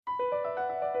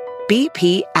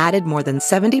BP added more than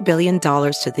 $70 billion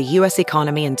to the U.S.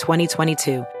 economy in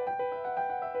 2022.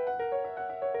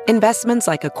 Investments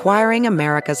like acquiring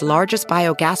America's largest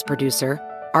biogas producer,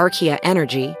 Archaea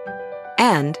Energy,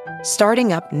 and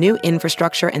starting up new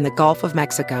infrastructure in the Gulf of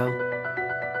Mexico.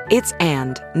 It's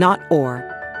and, not or.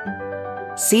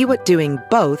 See what doing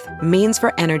both means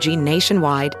for energy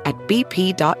nationwide at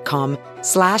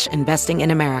bp.com/investing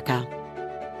in America.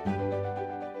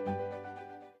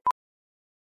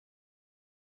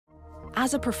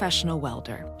 As a professional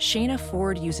welder, Shayna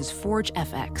Ford uses Forge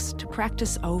FX to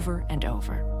practice over and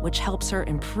over, which helps her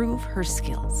improve her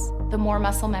skills. The more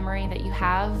muscle memory that you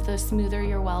have, the smoother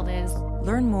your weld is.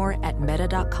 Learn more at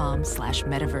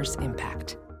meta.com/metaverse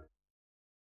impact.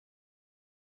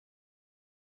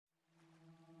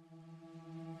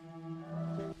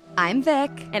 I'm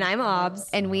Vic. And I'm Obs.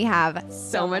 And we have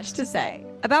so much to say.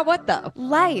 About what, though?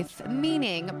 Life,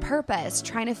 meaning, purpose,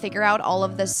 trying to figure out all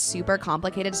of this super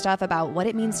complicated stuff about what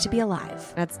it means to be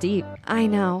alive. That's deep. I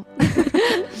know.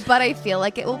 But I feel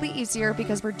like it will be easier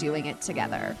because we're doing it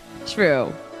together.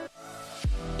 True.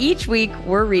 Each week,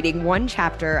 we're reading one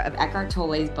chapter of Eckhart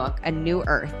Tolle's book, A New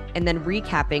Earth, and then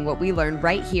recapping what we learned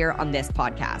right here on this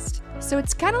podcast. So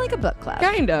it's kind of like a book club.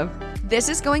 Kind of. This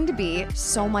is going to be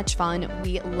so much fun.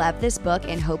 We love this book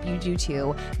and hope you do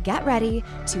too. Get ready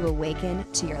to awaken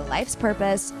to your life's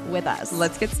purpose with us.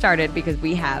 Let's get started because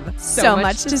we have so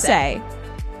much to say.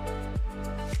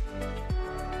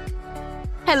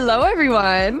 Hello,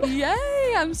 everyone. Yay!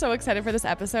 I'm so excited for this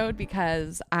episode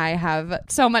because I have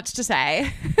so much to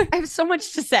say. I have so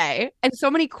much to say and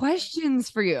so many questions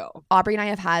for you. Aubrey and I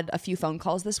have had a few phone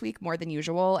calls this week, more than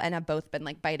usual, and have both been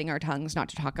like biting our tongues not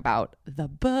to talk about the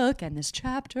book and this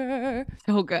chapter.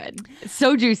 So good. It's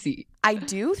so juicy. I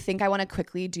do think I want to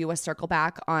quickly do a circle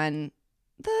back on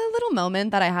the little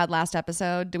moment that I had last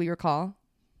episode. Do we recall?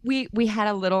 We had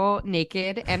a little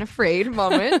naked and afraid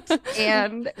moment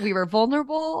and we were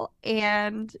vulnerable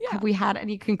and have we had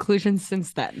any conclusions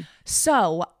since then?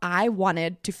 So I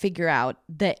wanted to figure out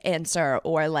the answer,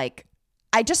 or like,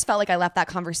 I just felt like I left that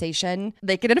conversation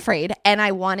naked and afraid and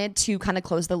I wanted to kind of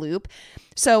close the loop.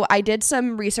 So I did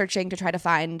some researching to try to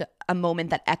find a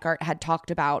moment that Eckhart had talked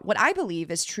about what I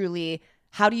believe is truly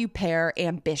how do you pair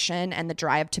ambition and the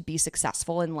drive to be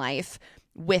successful in life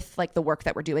with like the work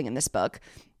that we're doing in this book.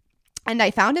 And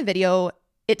I found a video,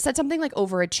 it said something like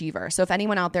overachiever. So if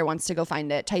anyone out there wants to go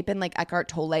find it, type in like Eckhart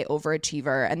Tolle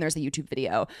overachiever and there's a YouTube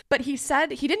video. But he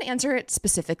said, he didn't answer it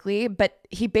specifically, but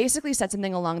he basically said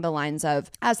something along the lines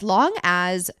of, as long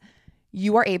as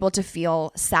you are able to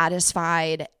feel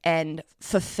satisfied and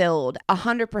fulfilled,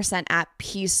 100% at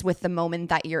peace with the moment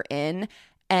that you're in,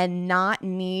 and not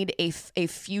need a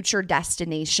future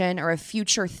destination or a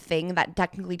future thing that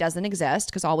technically doesn't exist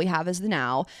because all we have is the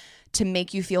now, to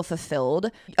make you feel fulfilled.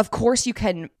 Of course, you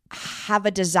can have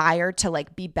a desire to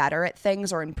like be better at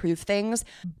things or improve things,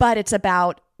 but it's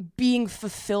about being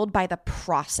fulfilled by the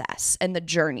process and the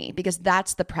journey, because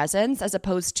that's the presence, as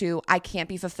opposed to I can't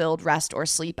be fulfilled, rest, or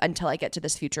sleep until I get to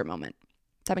this future moment.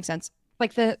 Does that make sense?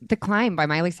 Like the Climb by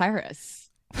Miley Cyrus.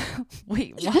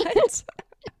 Wait, what?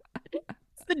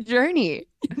 The journey.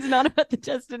 It's not about the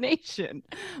destination.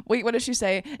 Wait, what does she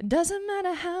say? Doesn't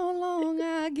matter how long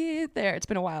I get there. It's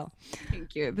been a while.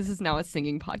 Thank you. This is now a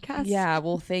singing podcast. Yeah,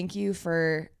 well, thank you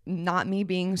for not me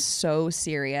being so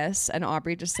serious and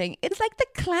Aubrey just saying, it's like The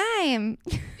Climb.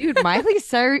 Dude, Miley's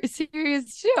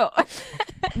serious too.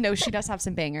 No, she does have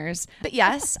some bangers. But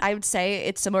yes, I would say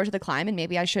it's similar to The Climb, and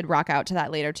maybe I should rock out to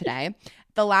that later today.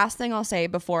 The last thing I'll say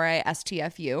before I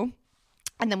STFU,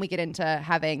 and then we get into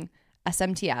having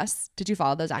SMTS. Did you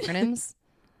follow those acronyms?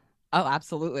 Oh,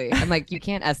 absolutely. I'm like, you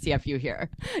can't STFU here.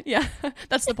 Yeah,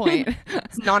 that's the point.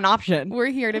 It's not an option.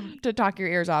 We're here to talk your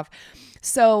ears off.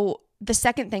 So the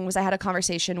second thing was I had a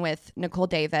conversation with Nicole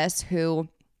Davis, who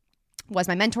was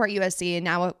my mentor at USC and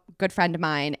now a good friend of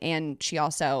mine. And she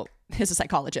also is a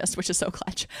psychologist, which is so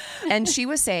clutch. And she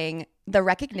was saying the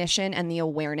recognition and the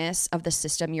awareness of the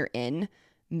system you're in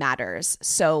matters.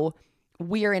 So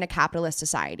we're in a capitalist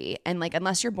society, and like,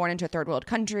 unless you're born into a third world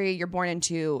country, you're born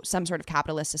into some sort of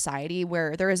capitalist society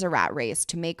where there is a rat race.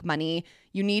 To make money,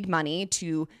 you need money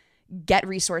to get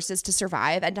resources to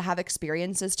survive and to have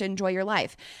experiences to enjoy your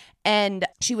life. And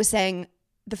she was saying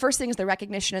the first thing is the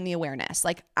recognition and the awareness.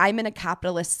 Like, I'm in a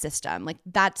capitalist system. Like,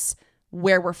 that's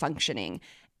where we're functioning.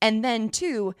 And then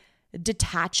two,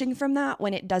 detaching from that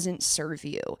when it doesn't serve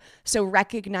you. So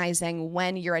recognizing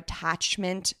when your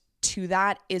attachment to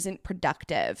that isn't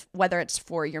productive, whether it's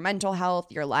for your mental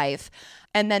health, your life.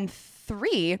 And then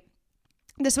three,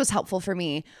 this was helpful for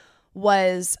me,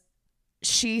 was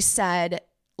she said,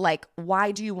 like,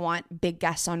 why do you want big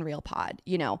guests on Real Pod?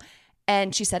 You know,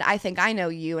 And she said, I think I know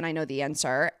you and I know the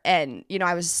answer. And, you know,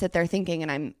 I was sit there thinking,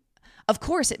 and of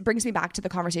course, it brings me back to the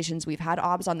conversations we've had,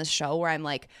 Obs, on this show, where I'm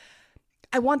like,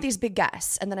 I want these big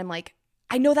guests. And then I'm like,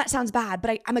 I know that sounds bad,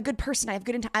 but I'm a good person. I have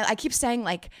good I keep saying,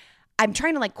 like, I'm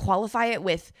trying to like qualify it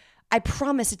with, I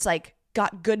promise it's like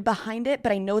got good behind it,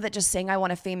 but I know that just saying I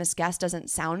want a famous guest doesn't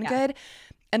sound good.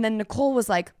 And then Nicole was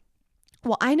like,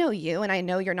 well, I know you, and I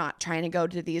know you're not trying to go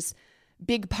to these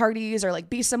big parties or like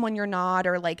be someone you're not,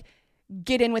 or like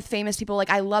get in with famous people. Like,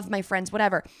 I love my friends,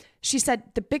 whatever. She said,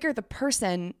 the bigger the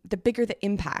person, the bigger the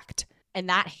impact. And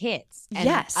that hits. And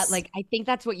yes. Like, I think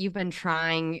that's what you've been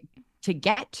trying to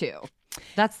get to.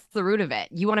 That's the root of it.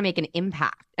 You want to make an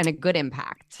impact, and a good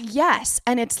impact. Yes.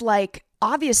 And it's like,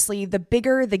 obviously, the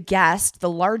bigger the guest, the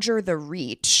larger the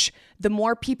reach, the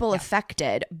more people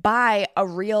affected by a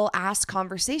real ass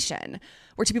conversation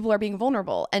where two people are being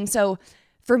vulnerable. And so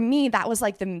for me, that was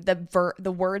like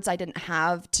the words I didn't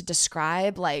have to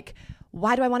describe, like,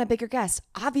 why do I want a bigger guest?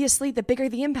 Obviously, the bigger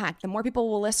the impact, the more people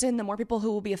will listen, the more people who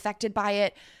will be affected by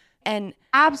it. And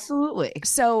absolutely.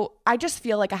 So I just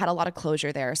feel like I had a lot of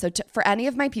closure there. So for any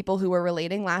of my people who were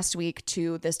relating last week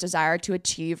to this desire to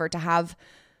achieve or to have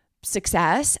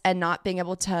success and not being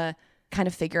able to kind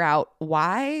of figure out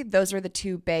why, those are the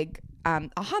two big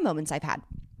aha moments I've had.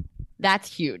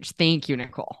 That's huge. Thank you,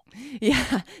 Nicole.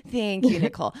 Yeah. Thank you,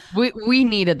 Nicole. we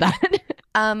needed that.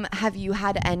 Have you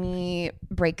had any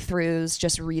breakthroughs,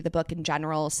 just read the book in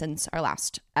general, since our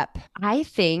last ep? I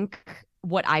think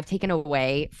what I've taken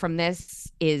away from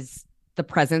this is the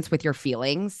presence with your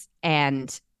feelings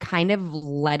and kind of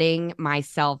letting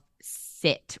myself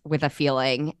sit with a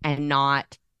feeling and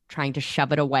not trying to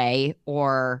shove it away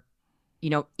or,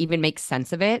 you know, even make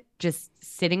sense of it. Just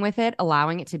sitting with it,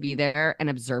 allowing it to be there and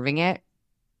observing it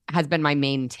has been my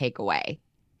main takeaway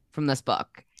from this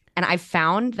book. And I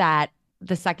found that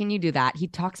the second you do that, he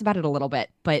talks about it a little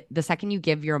bit, but the second you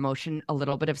give your emotion a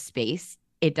little bit of space,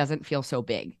 it doesn't feel so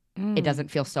big. It doesn't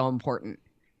feel so important.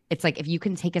 It's like, if you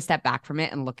can take a step back from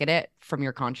it and look at it from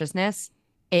your consciousness,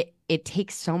 it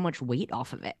takes so much weight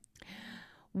off of it.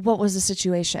 What was the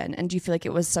situation? And do you feel like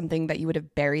it was something that you would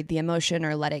have buried the emotion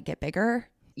or let it get bigger?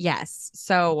 Yes.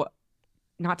 So,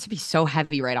 not to be so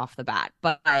heavy right off the bat,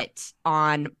 but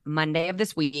on Monday of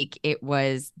this week, it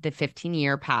was the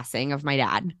 15-year passing of my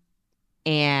dad.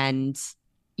 And,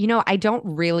 you know, I don't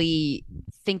really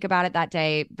think about it that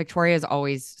day. Victoria is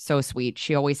always so sweet.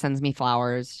 She always sends me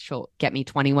flowers. She'll get me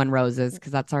 21 roses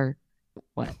because that's our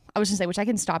what? I was going to say, which I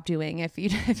can stop doing if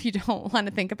you don't want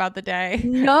to think about the day.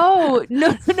 No.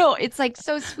 It's like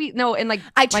so sweet. No, and like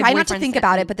I try not to think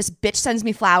about it, but this bitch sends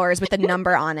me flowers with a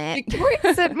number on it.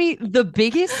 Victoria sent me the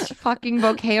biggest fucking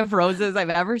bouquet of roses I've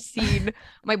ever seen.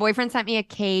 My boyfriend sent me a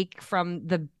cake from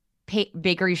the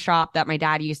bakery shop that my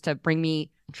dad used to bring me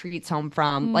treats home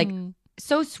from. Like,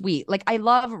 so sweet. Like, I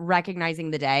love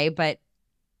recognizing the day, but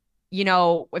you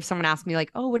know, if someone asked me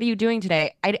like, oh, what are you doing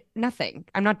today? Nothing.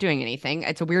 I'm not doing anything.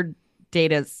 It's a weird day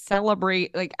to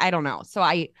celebrate. Like, I don't know. So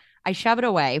I shove it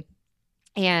away.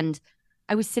 And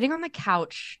I was sitting on the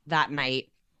couch that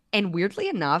night. And weirdly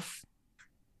enough,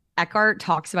 Eckhart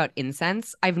talks about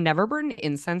incense. I've never burned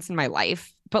incense in my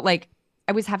life, but like,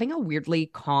 I was having a weirdly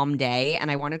calm day and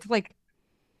I wanted to like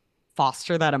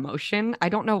foster that emotion. I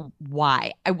don't know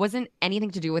why. It wasn't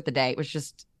anything to do with the day. It was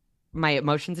just my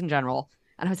emotions in general.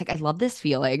 And I was like, I love this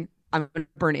feeling. I'm going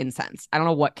to burn incense. I don't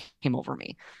know what came over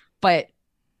me, but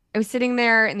I was sitting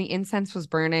there and the incense was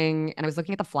burning and I was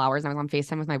looking at the flowers and I was on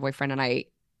FaceTime with my boyfriend and I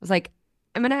was like,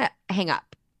 I'm going to hang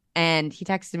up. And he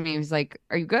texted me. He was like,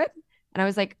 are you good? And I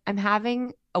was like, I'm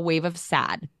having a wave of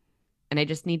sad and I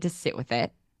just need to sit with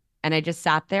it. And I just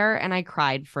sat there and I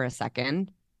cried for a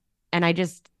second. And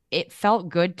it felt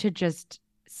good to just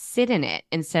sit in it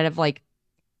instead of like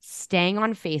staying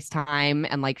on FaceTime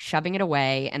and like shoving it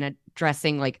away and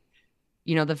addressing like,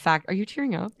 you know, the fact, are you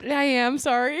tearing up? I am,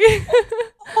 sorry.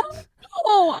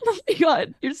 Oh my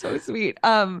God, you're so sweet.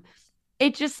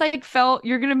 It just like felt,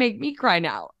 you're gonna make me cry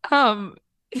now. God.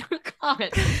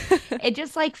 It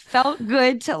just like felt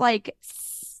good to like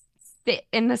sit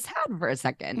in the sad for a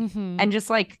second and just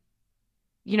like,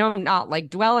 you know, not like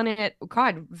dwell in it.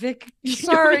 God, Vic.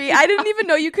 Sorry, I didn't even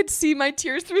know you could see my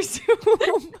tears through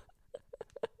Zoom.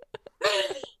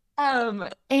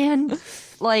 And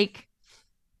like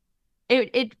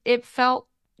it felt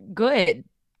good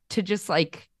to just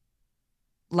like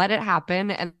let it happen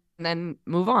and then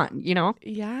move on, you know?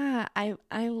 Yeah, I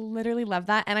literally love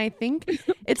that. And I think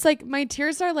it's like my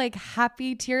tears are like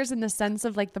happy tears in the sense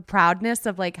of like the proudness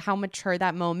of like how mature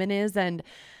that moment is, and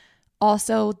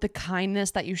also the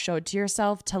kindness that you showed to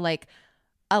yourself to like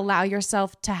allow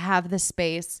yourself to have the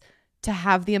space to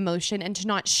have the emotion and to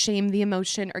not shame the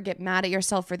emotion or get mad at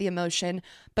yourself for the emotion,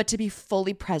 but to be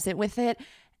fully present with it.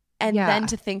 And then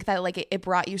to think that like it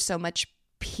brought you so much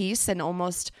peace and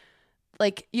almost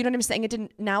like, you know what I'm saying?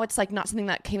 Now it's like not something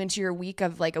that came into your week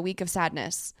of like a week of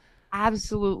sadness.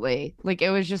 Absolutely. Like it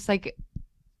was just like,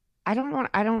 I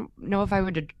don't know if I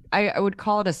would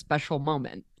call it a special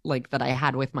moment like that I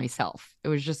had with myself. It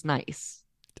was just nice.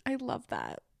 I love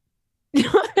that.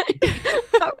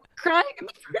 I'm crying in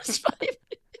the first 5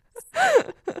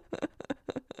 minutes.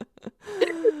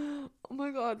 Oh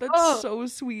my God, that's so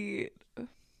sweet.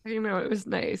 You know, it was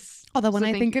nice. Although when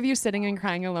I think of you sitting and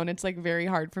crying alone, it's like very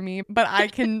hard for me, but I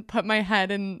can put my head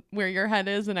in where your head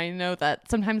is. And I know that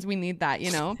sometimes we need that,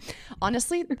 you know.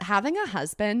 Honestly, having a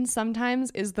husband sometimes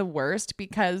is the worst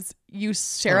because you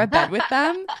share a bed with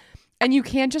them and you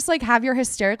can't just like have your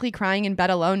hysterically crying in bed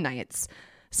alone nights.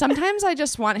 Sometimes I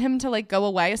just want him to like go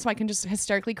away so I can just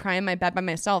hysterically cry in my bed by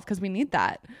myself because we need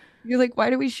that. You're like,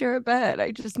 why do we share a bed?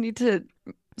 I just need to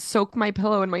soak my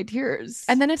pillow in my tears.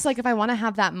 And then it's like, if I want to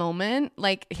have that moment,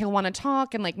 like he'll want to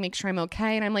talk and like make sure I'm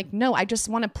okay. And I'm like, no, I just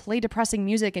want to play depressing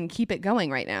music and keep it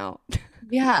going right now.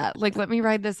 Yeah. Like, let me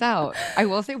ride this out. I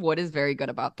will say Wood is very good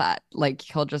about that. Like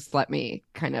he'll just let me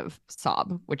kind of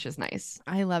sob, which is nice.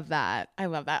 I love that.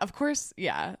 Of course.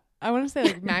 Yeah. I want to say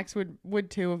like Max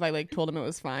would too if I like told him it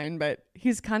was fine, but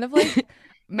he's kind of like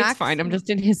Max. It's fine. I'm just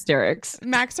in hysterics.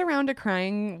 Max around a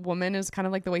crying woman is kind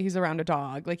of like the way he's around a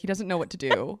dog. Like he doesn't know what to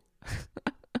do.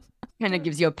 Kind of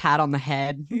gives you a pat on the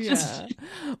head. Yeah.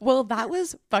 Well, that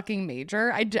was fucking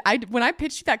major. I when I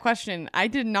pitched you that question, I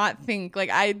did not think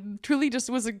like I truly just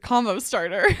was a combo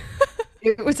starter.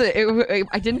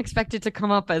 I didn't expect it to come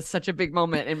up as such a big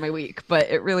moment in my week, but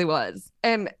it really was.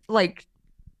 And like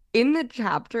in the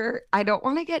chapter, I don't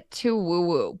want to get too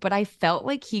woo-woo, but I felt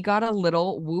like he got a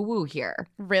little woo-woo here.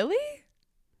 Really?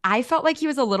 I felt like he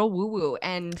was a little woo-woo.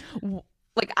 And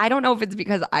like, I don't know if it's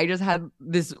because I just had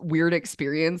this weird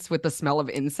experience with the smell of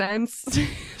incense.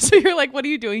 So you're like, what are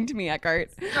you doing to me,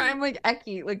 Eckhart? I'm like,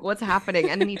 Eckie, like, what's happening?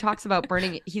 And then he talks about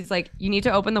burning. He's like, you need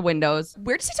to open the windows.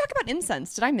 Where does he talk about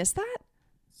incense? Did I miss that?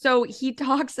 So he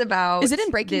talks about... Is it in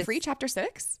Breaking Free, chapter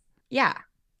 6? Yeah.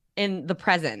 In the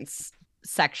presence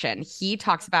section, he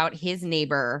talks about his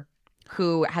neighbor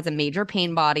who has a major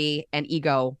pain body and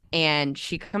ego, and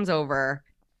she comes over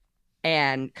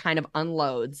and kind of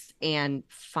unloads and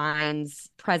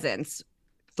finds presence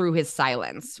through his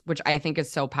silence, which I think is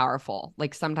so powerful.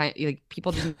 Like sometimes like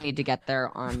people just need to get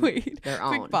there on their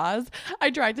own. Quick pause. I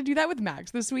tried to do that with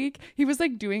Max this week. He was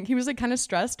like kind of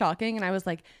stressed talking, and I was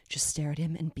like, just stare at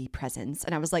him and be present.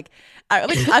 And I was like,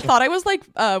 I thought I was like,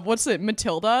 what's it,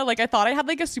 Matilda? Like I thought I had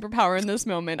like a superpower in this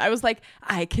moment. I was like,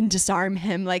 I can disarm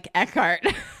him like Eckhart.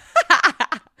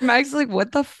 Max is like,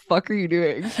 what the fuck are you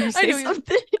doing? Can you say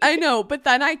something? I know, but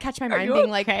then I catch my mind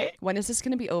being like, when is this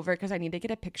going to be over? Because I need to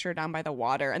get a picture down by the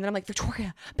water. And then I'm like,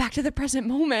 Victoria, back to the present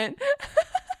moment.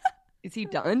 Is he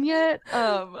done yet?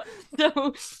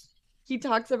 So he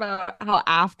talks about how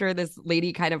after this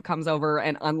lady kind of comes over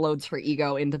and unloads her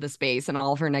ego into the space and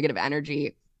all of her negative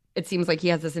energy, it seems like he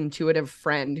has this intuitive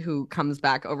friend who comes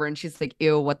back over and she's like,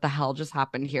 ew, what the hell just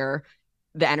happened here?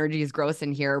 The energy is gross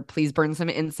in here. Please burn some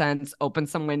incense, open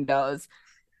some windows.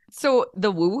 So the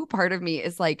woo-woo part of me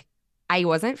is like, I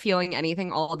wasn't feeling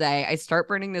anything all day. I start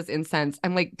burning this incense.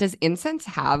 I'm like, does incense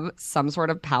have some sort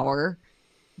of power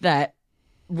that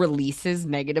releases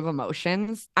negative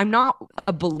emotions? I'm not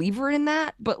a believer in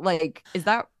that, but like, is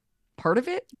that part of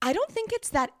it? I don't think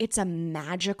it's that it's a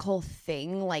magical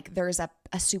thing. Like there's a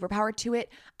superpower to it.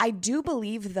 I do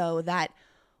believe though that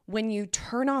when you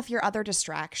turn off your other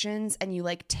distractions and you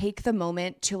like take the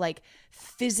moment to like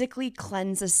physically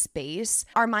cleanse a space,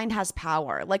 our mind has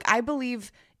power. Like I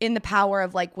believe in the power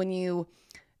of like when you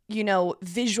know,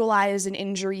 visualize an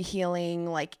injury healing,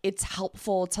 like it's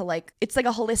helpful to like, it's like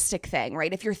a holistic thing,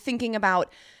 right? If you're thinking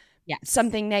about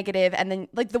something negative and then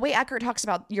like the way Eckhart talks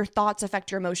about your thoughts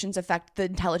affect your emotions, affect the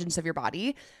intelligence of your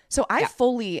body. So I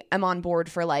fully am on board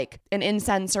for like an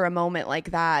incense or a moment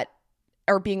like that,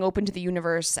 or being open to the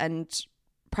universe and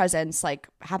presence, like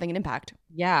having an impact.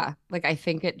 Yeah. Like I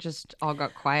think it just all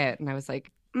got quiet and I was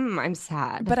like, I'm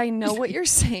sad. But I know what you're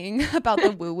saying about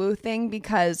the woo-woo thing,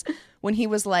 because when he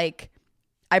was like,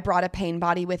 I brought a pain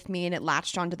body with me and it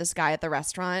latched onto this guy at the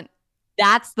restaurant.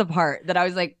 That's the part that I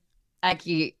was like,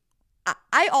 Eckie.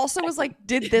 I also was like,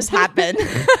 did this happen?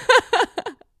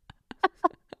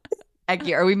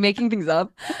 Eckie, are we making things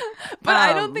up? But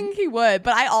I don't think he would.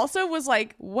 But I also was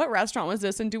like, what restaurant was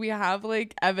this? And do we have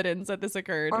like evidence that this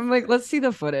occurred? I'm like, let's see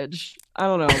the footage. I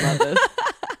don't know about this.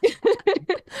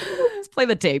 Let's play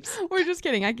the tapes. We're just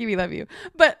kidding. Eckie, we love you.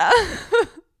 But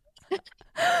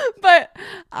But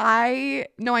I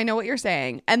know what you're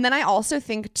saying. And then I also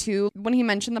think too, when he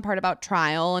mentioned the part about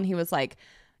trial and he was like,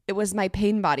 it was my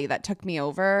pain body that took me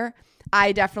over.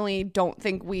 I definitely don't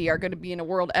think we are going to be in a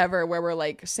world ever where we're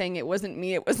like saying it wasn't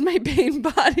me, it was my pain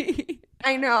body.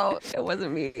 I know it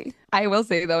wasn't me. I will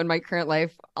say though, in my current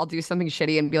life, I'll do something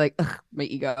shitty and be like, ugh, my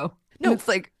ego. No, and it's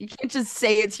like, you can't just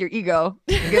say it's your ego.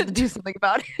 You have to do something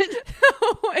about it.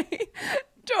 No way.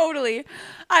 Totally.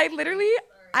 I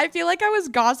feel like I was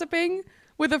gossiping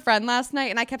with a friend last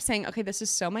night and I kept saying, okay, this is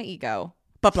so my ego.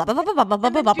 Blah, blah, blah, blah, blah, blah,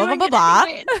 blah, blah, blah, blah, blah.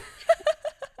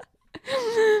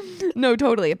 No,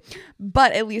 totally.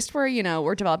 But at least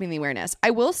we're developing the awareness.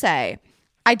 I will say,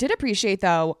 I did appreciate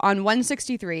though on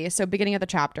 163, so beginning of the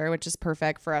chapter, which is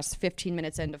perfect for us 15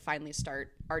 minutes in to finally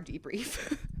start our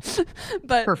debrief.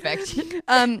 But perfect.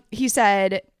 He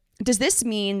said, does this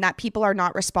mean that people are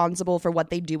not responsible for what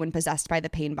they do when possessed by the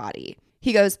pain body?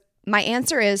 He goes, my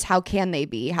answer is, how can they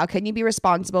be? How can you be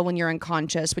responsible when you're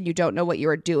unconscious, when you don't know what you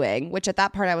are doing? Which at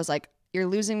that part I was like, you're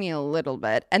losing me a little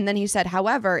bit. And then he said,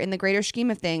 however, in the greater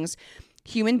scheme of things,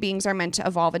 human beings are meant to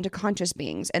evolve into conscious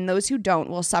beings, and those who don't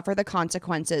will suffer the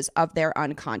consequences of their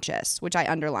unconscious, which I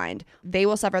underlined. They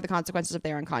will suffer the consequences of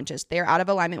their unconscious. They are out of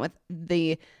alignment with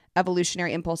the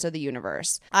evolutionary impulse of the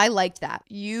universe. I liked that.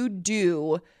 You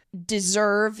do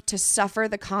deserve to suffer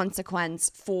the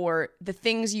consequence for the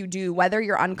things you do, whether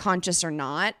you're unconscious or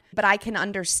not. But I can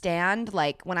understand,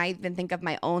 like, when I even think of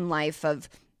my own life of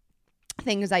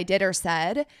things I did or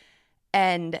said,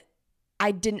 and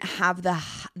I didn't have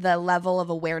the level of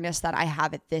awareness that I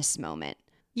have at this moment.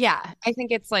 Yeah, I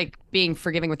think it's like being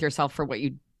forgiving with yourself for what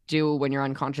you do when you're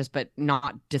unconscious, but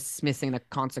not dismissing the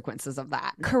consequences of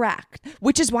that. Correct.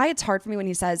 Which is why it's hard for me when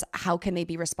he says, how can they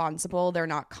be responsible? They're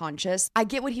not conscious. I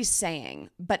get what he's saying,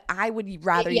 but I would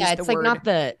rather use the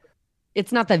word.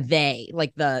 It's not the they,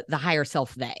 like the higher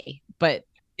self they, but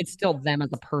it's still them as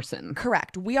a person.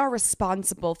 Correct. We are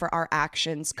responsible for our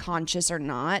actions, conscious or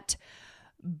not.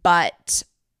 But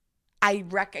I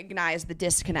recognize the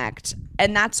disconnect.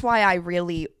 And that's why I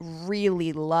really,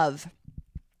 really love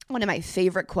one of my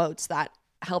favorite quotes that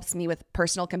helps me with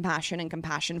personal compassion and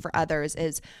compassion for others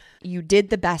is, you did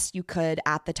the best you could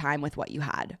at the time with what you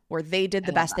had, or they did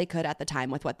the best they could at the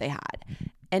time with what they had.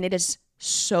 And it is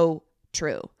so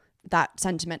true. That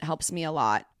sentiment helps me a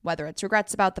lot, whether it's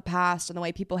regrets about the past and the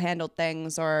way people handled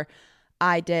things, or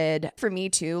I did. For me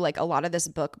too, like a lot of this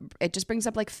book, it just brings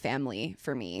up like family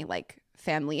for me, like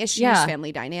family issues,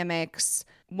 family dynamics.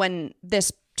 When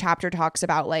this chapter talks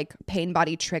about like pain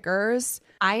body triggers.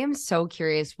 I am so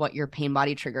curious what your pain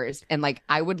body triggers. And like,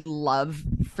 I would love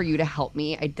for you to help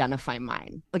me identify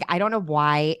mine. Like, I don't know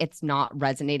why it's not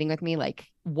resonating with me, like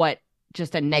what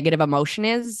just a negative emotion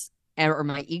is, or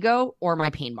my ego or my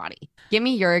pain body. Give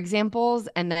me your examples.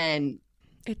 And then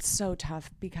it's so tough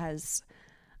because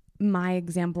my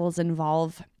examples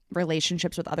involve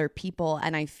relationships with other people,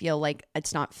 and I feel like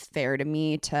it's not fair to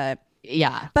me to.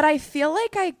 Yeah. But I feel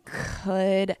like I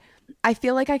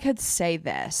could say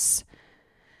this.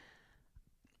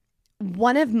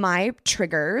 One of my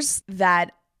triggers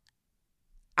that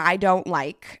I don't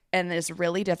like and is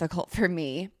really difficult for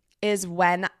me is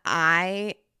when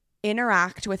I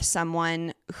interact with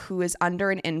someone who is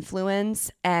under an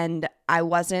influence and I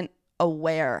wasn't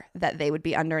aware that they would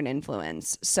be under an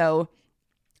influence. So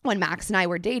when Max and I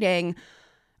were dating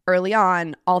early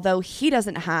on, although he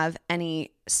doesn't have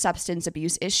any substance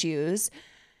abuse issues,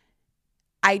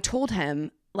 I told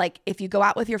him, like, if you go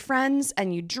out with your friends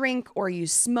and you drink or you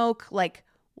smoke, like,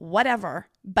 whatever,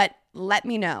 but let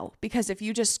me know. Because if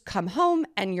you just come home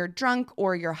and you're drunk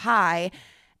or you're high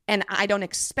and I don't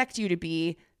expect you to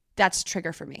be, that's a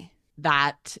trigger for me.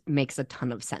 That makes a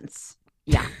ton of sense.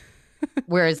 Yeah.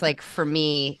 Whereas like for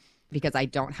me, because I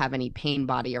don't have any pain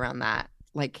body around that,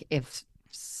 like if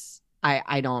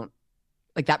I don't,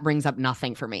 like that brings up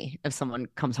nothing for me if someone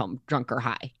comes home drunk or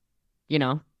high, you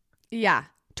know? Yeah,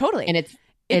 totally. And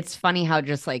it's funny how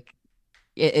just like,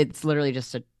 it's literally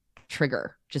just a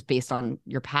trigger just based on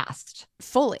your past.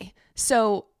 Fully.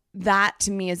 So that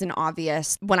to me is an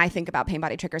obvious, when I think about pain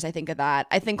body triggers, I think of that.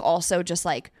 I think also just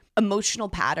like emotional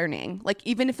patterning, like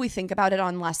even if we think about it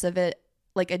on less of it,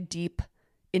 like a deep,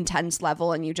 intense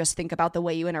level, and you just think about the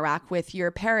way you interact with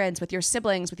your parents, with your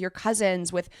siblings, with your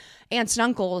cousins, with aunts and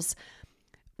uncles,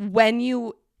 when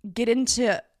you get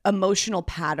into emotional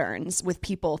patterns with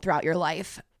people throughout your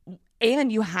life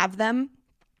and you have them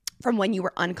from when you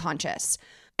were unconscious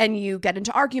and you get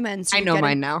into arguments. I know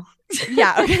mine now.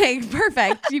 Yeah. Okay.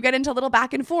 Perfect. You get into little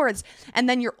back and forths, and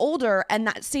then you're older and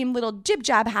that same little jib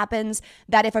jab happens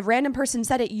that if a random person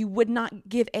said it, you would not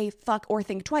give a fuck or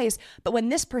think twice. But when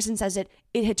this person says it,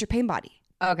 it hits your pain body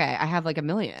Okay, I have like a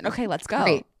million. Okay, let's go.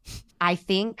 Great. I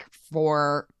think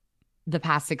for the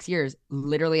past 6 years,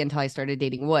 literally until I started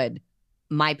dating Wood,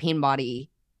 my pain body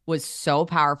was so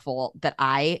powerful that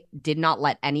I did not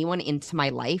let anyone into my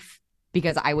life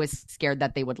because I was scared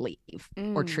that they would leave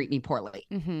or treat me poorly.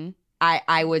 Mm-hmm.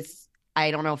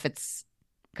 I don't know if it's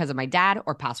because of my dad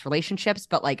or past relationships,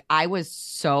 but like I was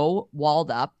so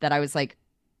walled up that I was like,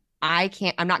 I'm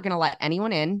not going to let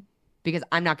anyone in because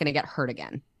I'm not going to get hurt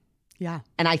again. Yeah.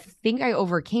 And I think I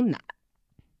overcame that.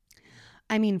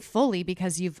 I mean, fully,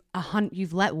 because you've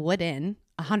let Wood in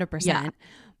 100%. Yeah.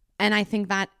 And I think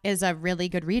that is a really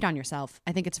good read on yourself.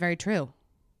 I think it's very true.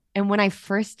 And when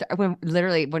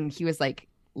when he was like,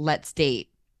 let's date,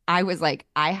 I was like,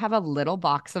 I have a little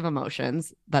box of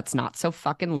emotions that's not so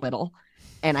fucking little.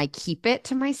 And I keep it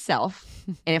to myself.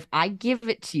 And if I give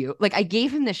it to you, like I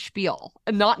gave him the spiel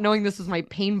and not knowing this was my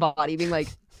pain body being like,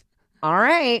 all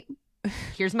right,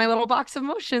 here's my little box of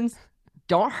emotions.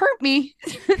 Don't hurt me.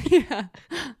 Yeah.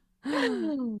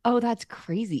 Oh, that's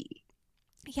crazy.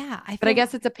 Yeah. But I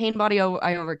guess it's a pain body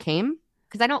I overcame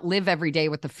because I don't live every day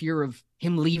with the fear of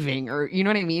him leaving or, you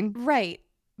know what I mean? Right.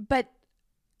 But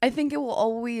I think it will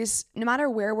always, no matter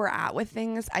where we're at with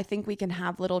things, I think we can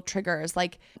have little triggers.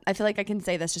 Like, I feel like I can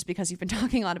say this just because you've been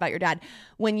talking a lot about your dad.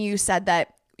 When you said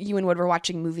that you and Wood were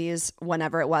watching movies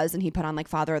whenever it was and he put on like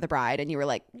Father of the Bride and you were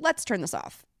like, let's turn this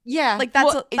off. Yeah. Like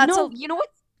you know what?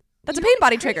 That's a pain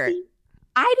body trigger.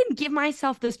 I didn't give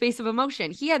myself the space of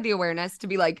emotion. He had the awareness to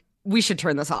be like, we should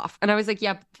turn this off. And I was like,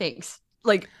 yep, thanks.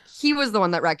 Like he was the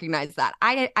one that recognized that.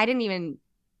 I didn't even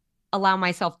allow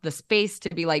myself the space to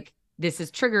be like, this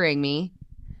is triggering me.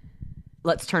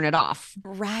 Let's turn it off.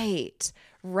 Right.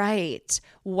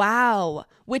 Wow.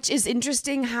 Which is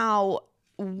interesting how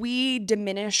we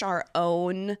diminish our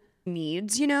own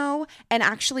needs, you know? And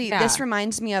actually, This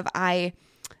reminds me of, I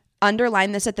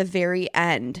underline this at the very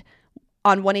end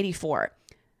on 184.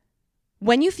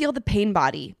 When you feel the pain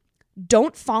body,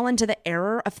 don't fall into the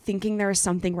error of thinking there is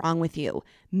something wrong with you,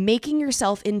 making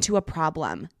yourself into a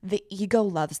problem. The ego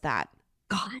loves that.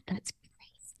 God, that's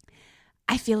crazy.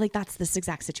 I feel like that's this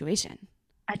exact situation.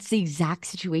 That's the exact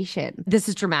situation. This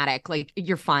is dramatic. Like,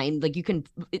 you're fine. Like, you can,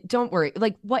 don't worry.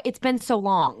 Like, what? It's been so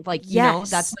long. Like, you know,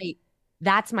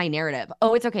 that's my narrative.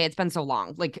 Oh, it's okay. It's been so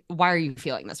long. Like, why are you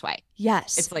feeling this way?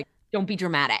 Yes. It's like, don't be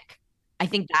dramatic. I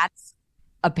think that's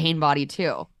a pain body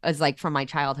too. It's like from my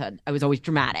childhood. I was always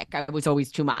dramatic. I was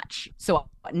always too much. So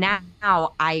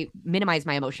now I minimize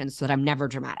my emotions so that I'm never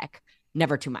dramatic,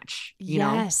 never too much. You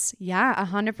know? Yeah,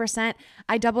 100%.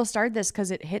 I double starred this because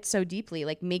it hit so deeply.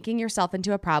 Like making yourself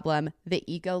into a problem. The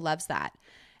ego loves that.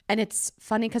 And it's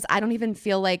funny because I don't even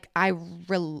feel like I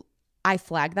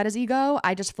flag that as ego.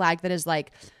 I just flag that as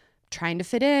like trying to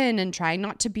fit in and trying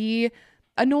not to be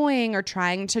annoying or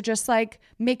trying to just like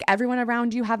make everyone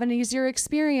around you have an easier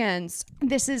experience.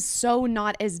 This is so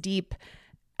not as deep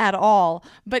at all.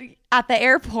 But at the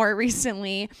airport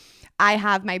recently, I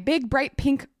have my big bright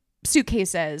pink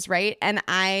suitcases, right? And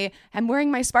I am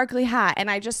wearing my sparkly hat,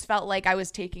 and I just felt like I was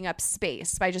taking up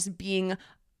space by just being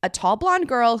a tall blonde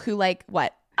girl who like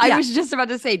what? I was just about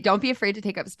to say, don't be afraid to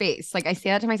take up space. Like I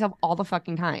say that to myself all the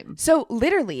fucking time. So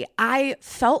literally, I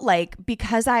felt like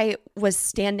because I was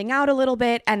standing out a little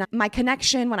bit and my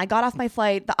connection when I got off my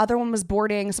flight, the other one was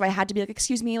boarding. So I had to be like,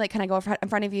 excuse me, like, can I go in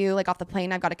front of you? Like off the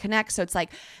plane, I've got to connect. So it's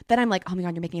like, then I'm like, oh my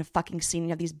God, you're making a fucking scene. You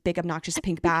have these big obnoxious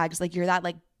pink bags. Like you're that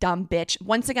like dumb bitch.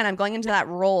 Once again, I'm going into that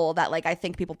role that like I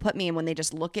think people put me in when they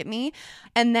just look at me.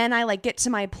 And then I like get to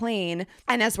my plane,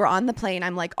 and as we're on the plane,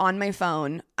 I'm like on my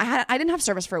phone. I didn't have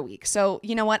service for a week. So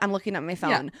you know what? I'm looking at my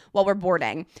phone while we're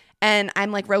boarding, and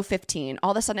I'm like row 15.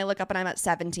 All of a sudden I look up and I'm at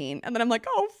 17. And then I'm like,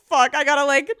 oh fuck, I gotta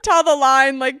like tell the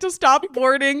line like to stop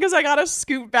boarding because I gotta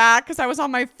scoot back because I was on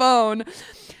my phone.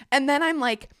 And then I'm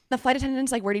like, the flight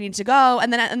attendant's like, where do you need to go?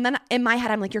 And then in my head,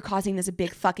 I'm like, you're causing this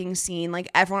big fucking scene. Like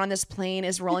everyone on this plane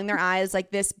is rolling their eyes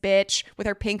like this bitch with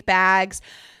her pink bags.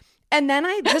 And then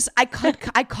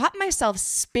I caught myself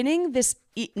spinning this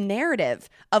narrative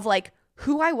of like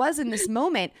who I was in this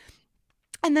moment.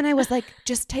 And then I was like,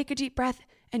 just take a deep breath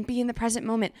and be in the present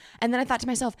moment. And then I thought to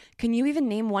myself, can you even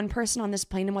name one person on this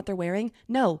plane and what they're wearing?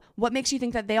 No. What makes you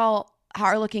think that they all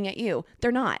are looking at you?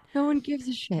 They're not. No one gives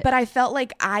a shit. But I felt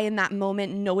like I, in that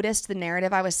moment, noticed the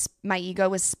narrative my ego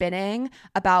was spinning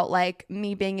about like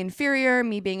me being inferior,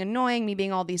 me being annoying, me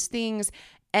being all these things.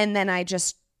 And then I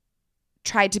just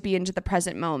tried to be into the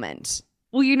present moment.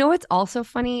 Well, you know what's also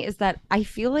funny is that I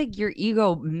feel like your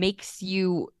ego makes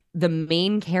you the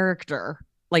main character.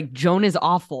 Like Joan is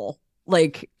awful.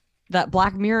 Like that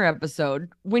Black Mirror episode,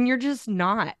 when you're just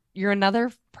not. You're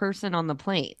another person on the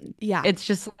plane. Yeah. It's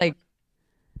just like,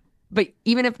 But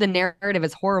even if the narrative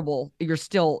is horrible,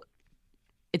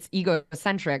 it's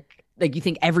egocentric. Like you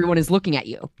think everyone is looking at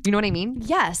you. You know what I mean?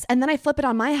 Yes. And then I flip it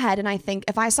on my head and I think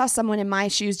if I saw someone in my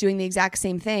shoes doing the exact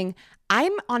same thing,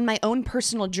 I'm on my own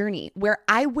personal journey where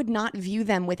I would not view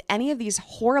them with any of these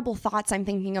horrible thoughts I'm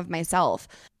thinking of myself.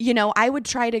 You know, I would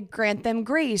try to grant them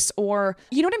grace, or,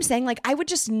 you know what I'm saying? Like I would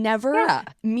just never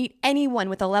meet anyone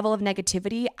with a level of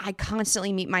negativity. I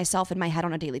constantly meet myself in my head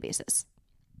on a daily basis.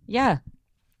 Yeah.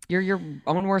 You're your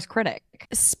own worst critic.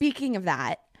 Speaking of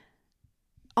that,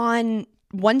 on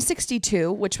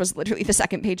 162, which was literally the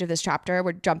second page of this chapter,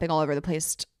 we're jumping all over the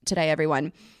place today,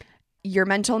 everyone. Your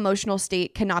mental emotional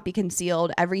state cannot be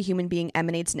concealed. Every human being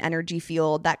emanates an energy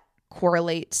field that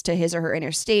correlates to his or her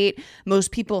inner state.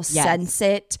 Most people sense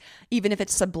it, even if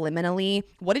it's subliminally.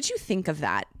 What did you think of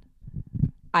that?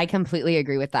 I completely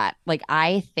agree with that. Like,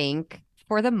 I think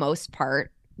for the most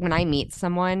part, when I meet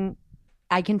someone,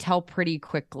 I can tell pretty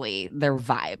quickly their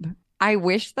vibe. I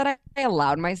wish that I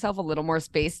allowed myself a little more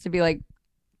space to be like,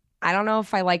 I don't know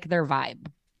if I like their vibe,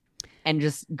 and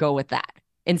just go with that.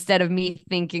 Instead of me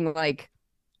thinking like,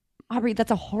 Aubrey, that's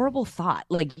a horrible thought.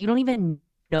 Like, you don't even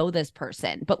know this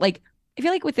person. But like, I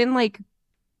feel like within like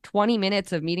 20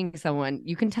 minutes of meeting someone,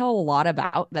 you can tell a lot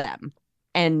about them.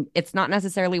 And it's not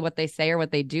necessarily what they say or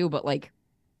what they do, but like,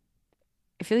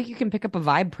 I feel like you can pick up a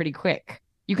vibe pretty quick.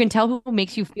 You can tell who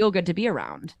makes you feel good to be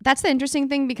around. That's the interesting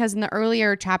thing, because in the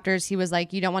earlier chapters, he was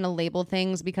like, you don't want to label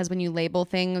things, because when you label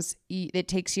things, it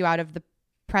takes you out of the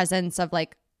presence of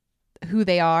like who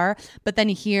they are. But then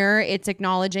here it's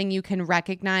acknowledging you can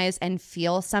recognize and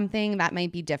feel something that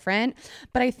might be different.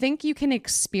 But I think you can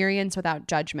experience without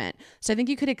judgment. So I think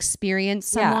you could experience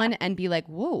someone and be like,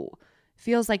 whoa,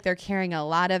 feels like they're carrying a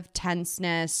lot of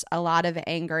tenseness, a lot of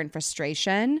anger and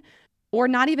frustration. Or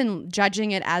not even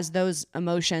judging it as those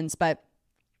emotions, but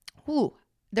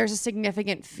there's a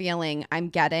significant feeling I'm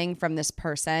getting from this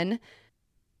person.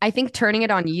 I think turning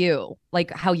it on you, like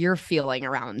how you're feeling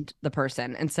around the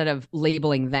person instead of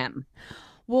labeling them.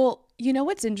 Well, you know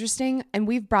what's interesting? And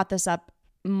we've brought this up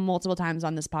multiple times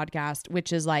on this podcast,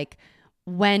 which is like,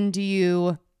 when do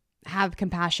you have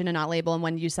compassion and not label, and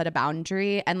when do you set a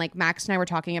boundary? And like Max and I were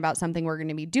talking about something we're going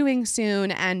to be doing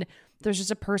soon, and there's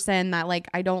just a person that like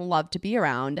I don't love to be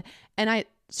around. And I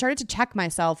started to check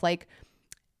myself, like,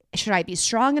 should I be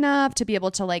strong enough to be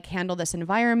able to like handle this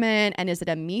environment? And is it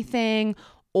a me thing?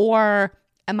 Or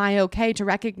am I okay to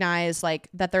recognize like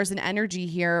that there's an energy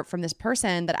here from this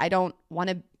person that I don't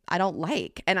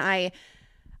like? And I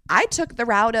took the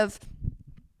route of,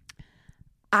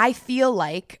 I feel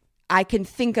like I can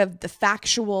think of the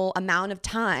factual amount of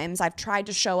times I've tried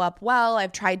to show up well,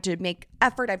 I've tried to make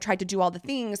effort, I've tried to do all the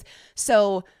things.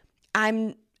 So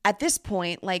I'm at this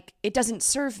point, like, it doesn't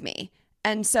serve me.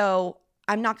 And so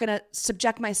I'm not going to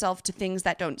subject myself to things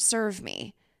that don't serve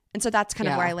me. And so that's kind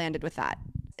of where I landed with that.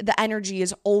 The energy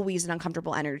is always an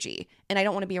uncomfortable energy, and I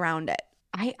don't want to be around it.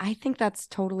 I think that's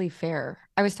totally fair.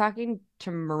 I was talking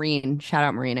to Maureen, shout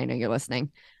out Maureen, I know you're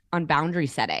listening, on boundary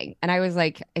setting. And I was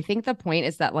like, I think the point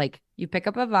is that like you pick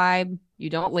up a vibe, you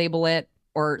don't label it,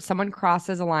 or someone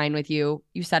crosses a line with you,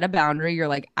 you set a boundary. You're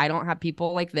like, I don't have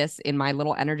people like this in my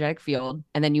little energetic field.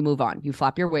 And then you move on. You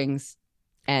flap your wings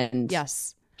and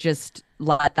just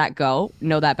let that go.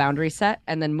 Know that boundary set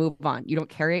and then move on. You don't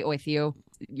carry it with you.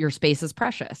 Your space is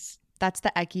precious. That's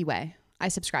the Eki way. I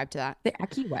subscribe to that. The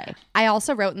Eki way. I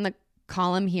also wrote in the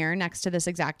column here next to this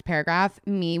exact paragraph,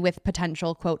 me with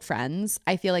potential quote friends.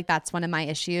 I feel like that's one of my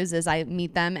issues, is I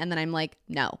meet them and then I'm like,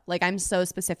 no, like I'm so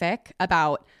specific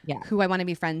about who I want to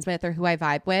be friends with or who I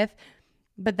vibe with.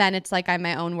 But then it's like I'm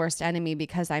my own worst enemy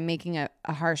because I'm making a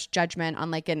harsh judgment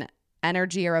on like an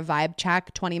energy or a vibe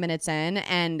check 20 minutes in,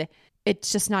 and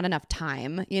it's just not enough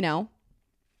time, you know?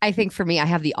 I think for me, I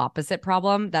have the opposite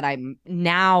problem that I'm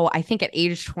now, I think at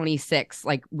age 26,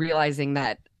 like realizing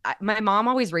that my mom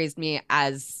always raised me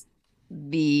as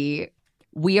we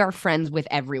are friends with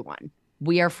everyone.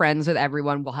 We are friends with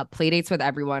everyone. We'll have play dates with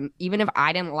everyone. Even if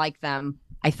I didn't like them,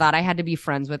 I thought I had to be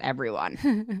friends with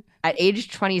everyone. At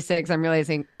age 26, I'm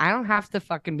realizing I don't have to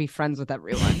fucking be friends with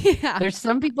everyone. There's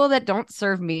some people that don't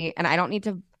serve me, and I don't need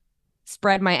to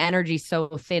spread my energy so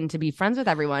thin to be friends with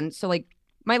everyone. So like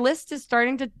my list is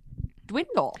starting to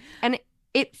dwindle, and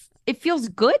it feels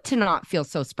good to not feel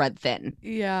so spread thin.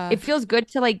 Yeah. It feels good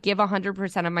to like give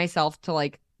 100% of myself to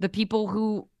like the people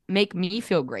who make me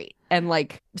feel great and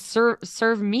like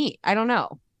serve me. I don't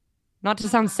know. Not to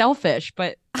sound selfish,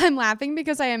 but I'm laughing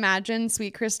because I imagine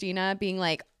sweet Christina being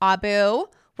like, Abu,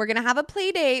 we're going to have a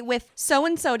play date with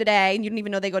so-and-so today. And you don't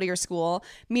even know they go to your school.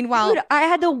 Meanwhile, Dude, I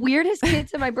had the weirdest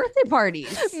kids at my birthday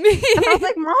parties. Me- And I was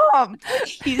like, Mom,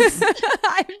 please.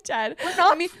 I'm dead. We're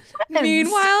not friends.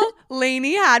 Meanwhile,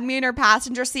 Lainey had me in her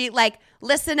passenger seat like,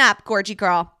 listen up, Gorgie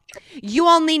girl. You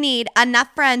only need enough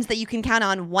friends that you can count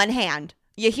on one hand.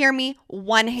 You hear me?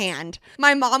 One hand.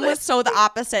 My mom was so the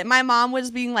opposite. My mom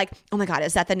was being like, oh my God,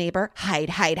 is that the neighbor? Hide,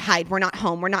 hide, hide. We're not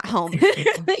home. We're not home.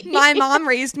 My mom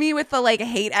raised me with the like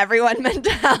hate everyone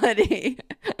mentality.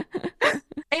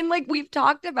 And like we've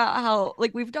talked about how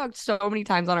like we've talked so many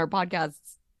times on our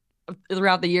podcasts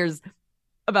throughout the years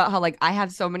about how like I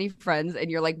have so many friends and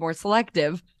you're like more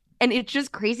selective. And it's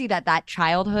just crazy that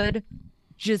childhood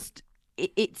just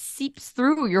it seeps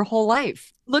through your whole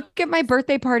life. Look at my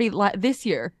birthday party this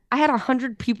year. I had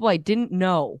 100 people I didn't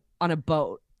know on a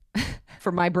boat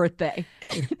for my birthday.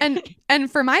 And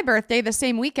for my birthday, the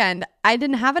same weekend, I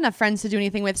didn't have enough friends to do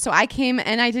anything with. So I came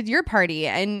and I did your party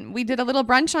and we did a little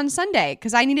brunch on Sunday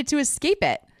because I needed to escape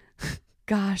it.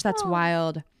 Gosh, that's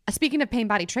wild. Speaking of pain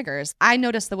body triggers, I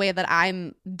notice the way that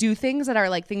I do things that are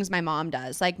like things my mom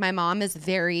does. Like my mom is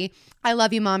very, I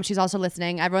love you, Mom. She's also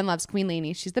listening. Everyone loves Queen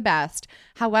Lainey. She's the best.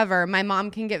 However, my mom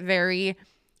can get very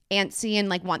antsy and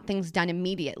like want things done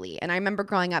immediately. And I remember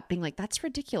growing up being like, that's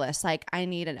ridiculous. Like I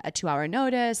need a 2-hour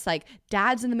notice. Like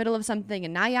Dad's in the middle of something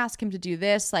and now you ask him to do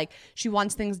this. Like she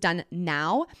wants things done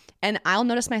now. And I'll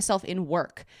notice myself in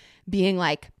work being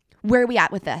like, where are we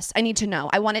at with this? I need to know.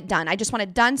 I want it done. I just want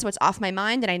it done so it's off my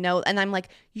mind and I know. And I'm like,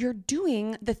 you're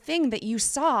doing the thing that you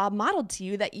saw modeled to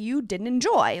you that you didn't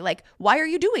enjoy. Like, why are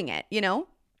you doing it? You know?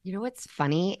 You know what's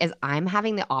funny is I'm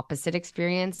having the opposite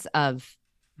experience of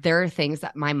there are things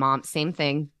that my mom, same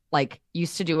thing, like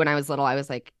used to do when I was little. I was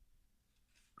like,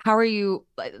 how are you?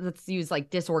 Let's use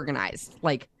like disorganized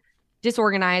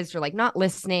or like not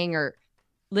listening or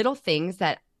little things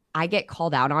that I get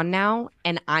called out on now.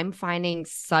 And I'm finding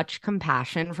such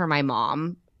compassion for my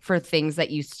mom for things that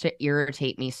used to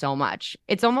irritate me so much.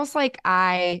 It's almost like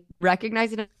I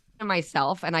recognize it in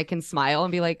myself and I can smile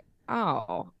and be like,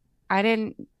 oh, I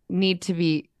didn't need to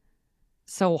be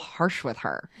so harsh with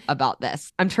her about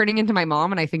this. I'm turning into my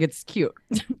mom and I think it's cute.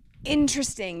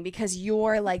 Interesting, because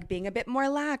you're like being a bit more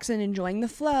lax and enjoying the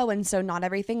flow. And so not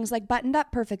everything's like buttoned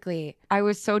up perfectly. I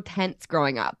was so tense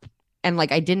growing up. And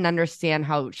like, I didn't understand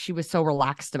how she was so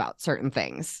relaxed about certain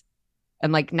things.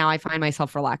 And like, now I find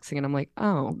myself relaxing and I'm like,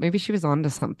 oh, maybe she was onto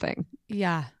something.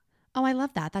 Yeah. Oh, I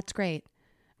love that. That's great.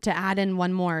 To add in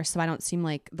one more so I don't seem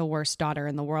like the worst daughter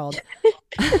in the world.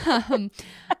 I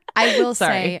will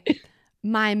say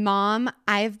my mom,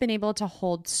 I've been able to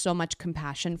hold so much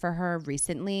compassion for her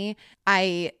recently.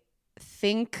 I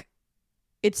think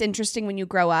it's interesting when you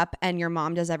grow up and your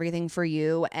mom does everything for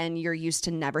you and you're used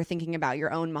to never thinking about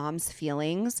your own mom's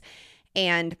feelings.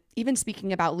 And even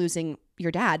speaking about losing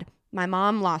your dad, my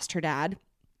mom lost her dad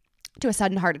to a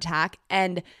sudden heart attack.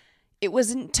 And it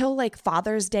wasn't until like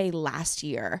Father's Day last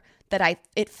year that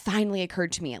it finally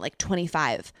occurred to me at like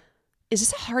 25, is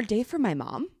this a hard day for my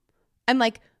mom? And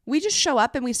like, we just show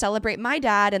up and we celebrate my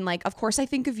dad. And like, of course I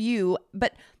think of you,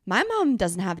 but my mom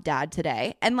doesn't have a dad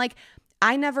today. And like,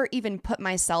 I never even put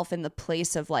myself in the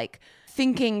place of like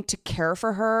thinking to care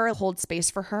for her, hold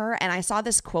space for her. And I saw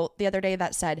this quote the other day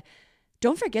that said,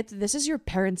 don't forget that this is your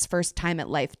parents' first time at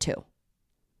life too.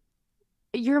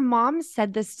 Your mom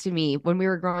said this to me when we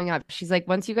were growing up. She's like,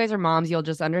 once you guys are moms, you'll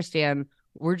just understand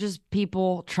we're just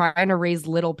people trying to raise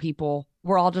little people.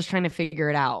 We're all just trying to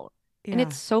figure it out. Yeah. And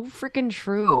it's so freaking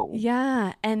true.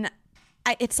 Yeah. And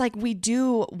it's like we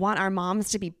do want our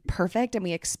moms to be perfect and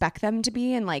we expect them to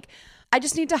be. And like, I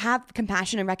just need to have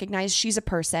compassion and recognize she's a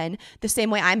person the same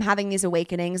way I'm having these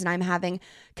awakenings and I'm having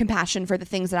compassion for the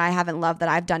things that I haven't loved that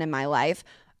I've done in my life.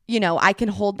 You know, I can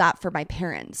hold that for my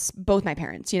parents, both my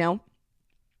parents, you know?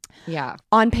 Yeah.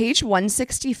 On page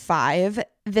 165,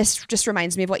 this just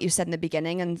reminds me of what you said in the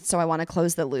beginning. And so I want to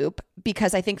close the loop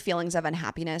because I think feelings of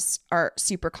unhappiness are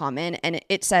super common. And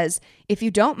it says, if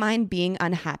you don't mind being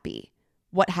unhappy,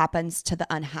 what happens to the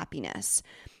unhappiness?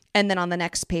 And then on the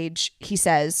next page, he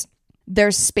says,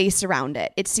 there's space around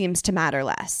it. It seems to matter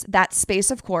less. That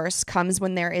space, of course, comes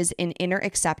when there is an inner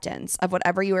acceptance of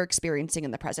whatever you are experiencing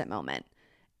in the present moment.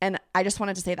 And I just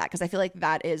wanted to say that because I feel like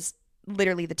that is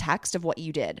literally the text of what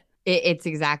you did. It's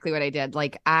exactly what I did.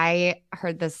 Like I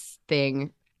heard this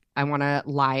thing. I want to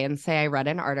lie and say I read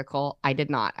an article. I did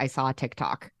not. I saw a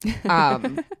TikTok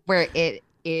where it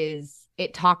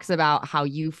talks about how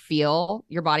you feel,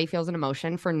 your body feels an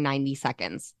emotion for 90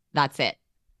 seconds. That's it.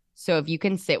 So if you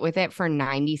can sit with it for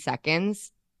 90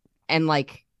 seconds and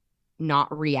like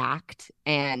not react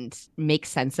and make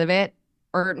sense of it,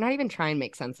 or not even try and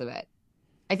make sense of it,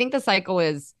 I think the cycle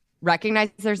is recognize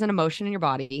there's an emotion in your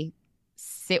body,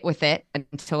 sit with it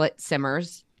until it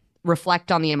simmers,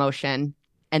 reflect on the emotion,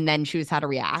 and then choose how to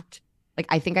react. Like,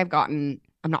 I think I'm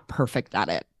not perfect at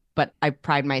it, but I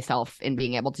pride myself in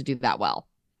being able to do that well.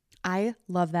 I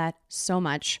love that so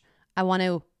much. I want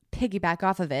to piggyback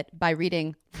off of it by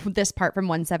reading this part from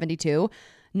 172.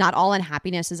 Not all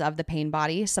unhappiness is of the pain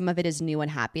body. Some of it is new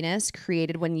unhappiness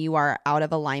created when you are out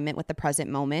of alignment with the present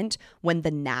moment, when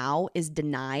the now is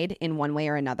denied in one way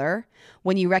or another.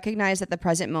 When you recognize that the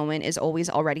present moment is always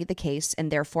already the case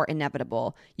and therefore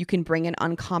inevitable, you can bring an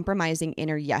uncompromising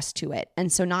inner yes to it.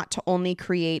 And so not to only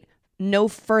create no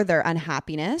further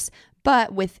unhappiness,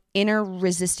 but with inner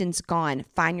resistance gone,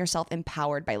 find yourself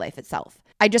empowered by life itself.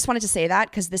 I just wanted to say that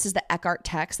because this is the Eckhart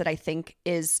text that I think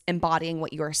is embodying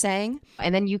what you're saying.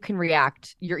 And then you can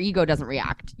react. Your ego doesn't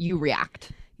react. You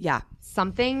react. Yeah.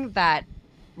 Something that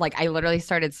like I literally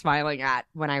started smiling at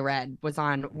when I read was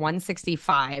on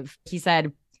 165. He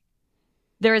said,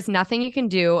 there is nothing you can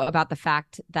do about the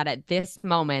fact that at this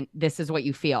moment, this is what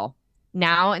you feel.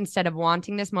 Now, instead of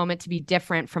wanting this moment to be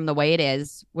different from the way it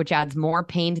is, which adds more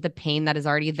pain to the pain that is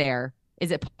already there, is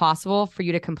it possible for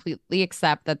you to completely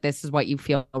accept that this is what you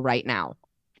feel right now?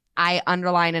 I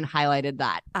underlined and highlighted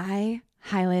that. I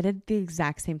highlighted the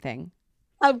exact same thing.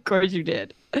 Of course you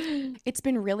did. It's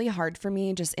been really hard for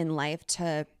me just in life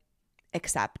to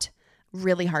accept.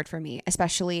 Really hard for me,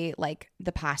 especially like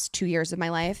the past 2 years of my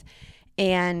life.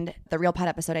 And the Real Pet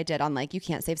episode I did on like, you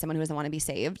can't save someone who doesn't want to be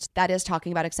saved. That is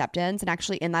talking about acceptance. And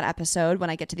actually in that episode,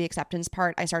 when I get to the acceptance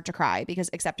part, I start to cry because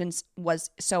acceptance was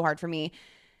so hard for me.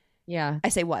 Yeah. I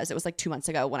say was. It was like 2 months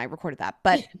ago when I recorded that.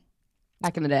 But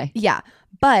back in the day. Yeah.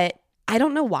 But I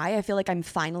don't know why. I feel like I'm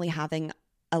finally having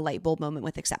a light bulb moment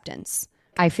with acceptance.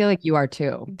 I feel like you are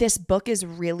too. This book is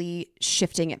really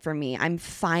shifting it for me. I'm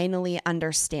finally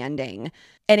understanding.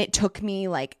 And it took me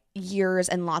like years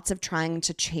and lots of trying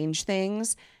to change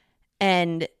things.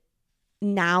 And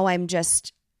now I'm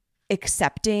just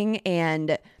accepting,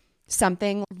 and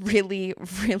something really,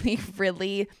 really,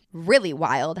 really, really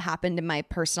wild happened in my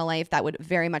personal life that would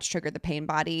very much trigger the pain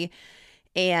body.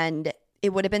 And it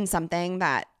would have been something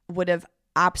that would have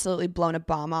absolutely blown a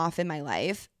bomb off in my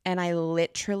life. And I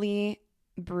literally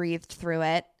breathed through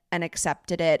it and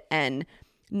accepted it. And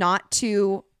not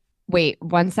to wait,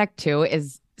 1 sec too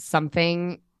is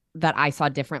something that I saw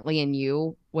differently in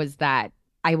you was that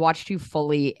I watched you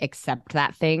fully accept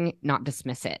that thing, not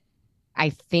dismiss it. I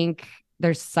think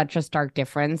there's such a stark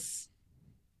difference,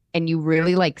 and you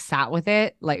really like sat with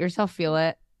it, let yourself feel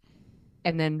it,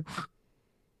 and then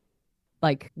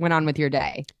like went on with your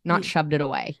day, not shoved it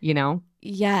away, you know?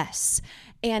 Yes.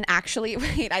 And actually,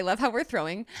 wait, I love how we're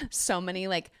throwing so many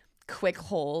like quick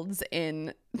holds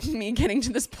in me getting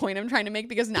to this point I'm trying to make,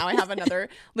 because now I have another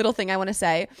little thing I want to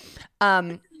say.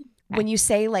 When you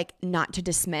say like not to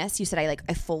dismiss, you said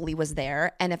I fully was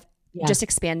there. And if just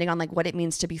expanding on like what it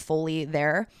means to be fully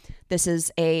there, this is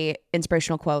a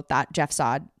inspirational quote that Jeff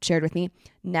Sod shared with me.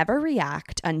 Never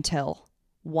react until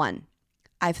 1,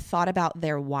 I've thought about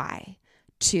their why.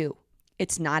 2,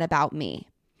 it's not about me.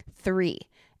 3,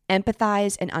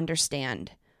 empathize and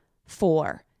understand.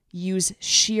 4, use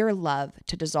sheer love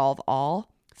to dissolve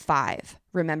all. 5,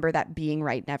 remember that being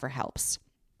right never helps.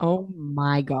 Oh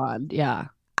my God. Yeah.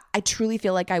 I truly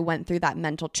feel like I went through that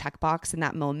mental checkbox in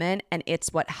that moment, and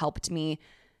it's what helped me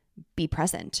be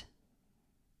present.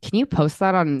 Can you post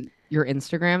that on your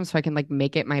Instagram so I can like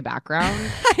make it my background?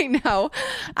 I know.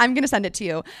 I'm going to send it to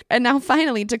you. And now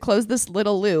finally, to close this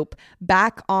little loop,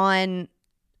 back on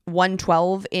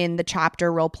 112 in the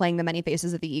chapter Role-Playing the Many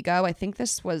Faces of the Ego, I think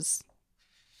this was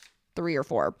 3 or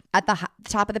 4. At the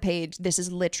top of the page, this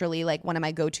is literally like one of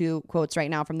my go-to quotes right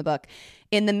now from the book.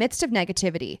 In the midst of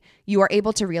negativity, you are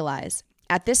able to realize,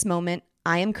 at this moment,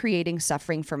 I am creating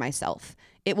suffering for myself.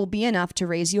 It will be enough to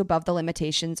raise you above the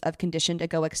limitations of conditioned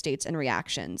egoic states and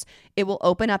reactions. It will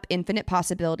open up infinite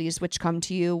possibilities which come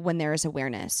to you when there is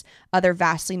awareness, other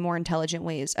vastly more intelligent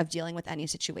ways of dealing with any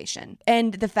situation.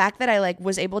 And the fact that I like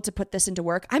was able to put this into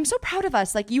work, I'm so proud of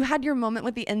us. Like, you had your moment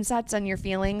with the insets and your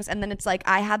feelings, and then it's like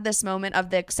I had this moment of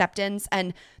the acceptance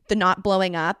and the not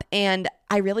blowing up. And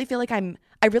I really feel like I'm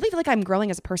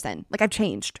growing as a person. Like, I've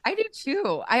changed. I do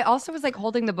too. I also was like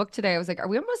holding the book today. I was like, are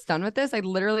we almost done with this? I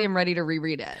literally am ready to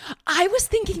reread it. I was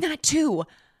thinking that too.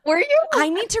 Were you? I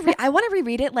need to I want to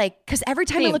reread it, like, because every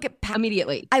time I look at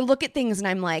immediately, I look at things and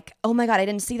I'm like, oh my God, I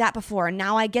didn't see that before. And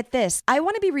now I get this. I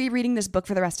want to be rereading this book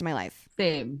for the rest of my life.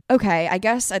 Same. Okay, I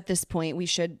guess at this point we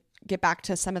should get back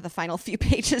to some of the final few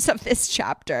pages of this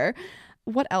chapter.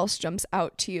 What else jumps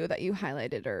out to you that you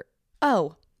highlighted?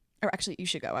 Or actually, you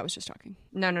should go. I was just talking.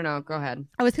 No. Go ahead.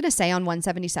 I was going to say on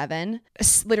 177,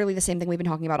 it's literally the same thing we've been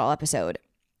talking about all episode.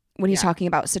 When he's talking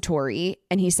about Satori,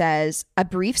 and he says, a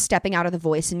brief stepping out of the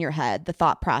voice in your head, the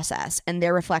thought process, and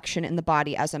their reflection in the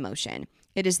body as emotion.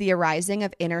 It is the arising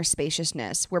of inner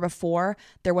spaciousness, where before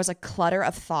there was a clutter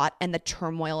of thought and the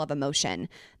turmoil of emotion.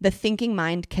 The thinking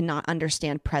mind cannot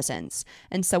understand presence,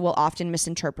 and so will often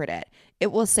misinterpret it.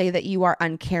 It will say that you are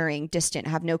uncaring, distant,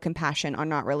 have no compassion, are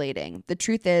not relating. The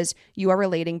truth is, you are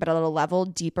relating, but at a level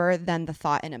deeper than the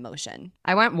thought and emotion.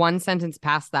 I went one sentence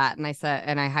past that, and I said,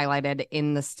 and I highlighted,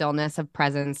 in the stillness of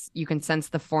presence, you can sense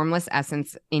the formless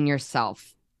essence in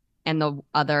yourself and the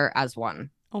other as one.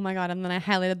 Oh my God. And then I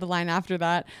highlighted the line after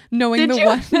that, knowing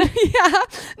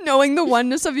knowing the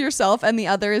oneness of yourself and the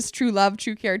other is true love,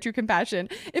 true care, true compassion.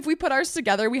 If we put ours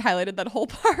together, we highlighted that whole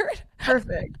part.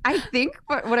 Perfect. I think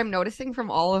what I'm noticing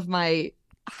from all of my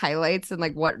highlights and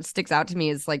like what sticks out to me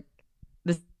is like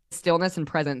the stillness and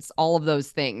presence. All of those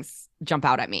things jump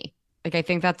out at me. Like, I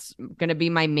think that's going to be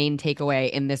my main takeaway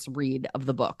in this read of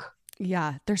the book.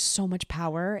 Yeah. There's so much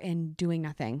power in doing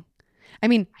nothing. I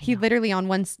mean, he literally on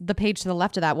the page to the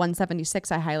left of that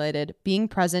 176, I highlighted, being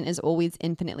present is always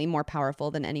infinitely more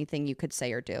powerful than anything you could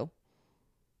say or do.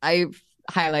 I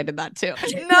highlighted that too. No.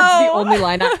 That's the only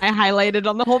line I highlighted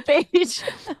on the whole page.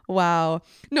 Wow.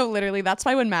 No, literally. That's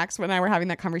why when Max and I were having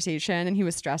that conversation and he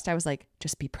was stressed, I was like,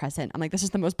 just be present. I'm like, this is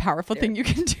the most powerful thing you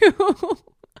can do.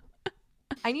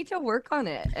 I need to work on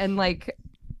it. And like,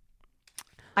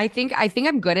 I think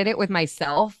I'm good at it with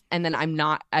myself, and then I'm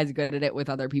not as good at it with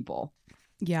other people.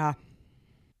 Yeah.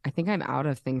 I think I'm out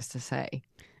of things to say.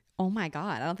 Oh my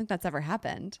God. I don't think that's ever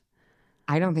happened.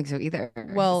 I don't think so either.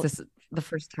 Well, is this the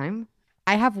first time?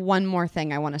 I have one more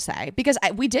thing I want to say, because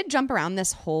we did jump around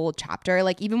this whole chapter.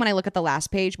 Like, even when I look at the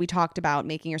last page, we talked about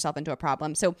making yourself into a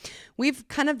problem. So we've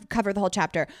kind of covered the whole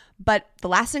chapter. But the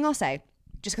last thing I'll say,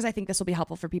 just because I think this will be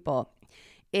helpful for people,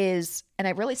 is, and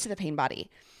it relates to the pain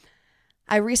body.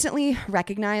 I recently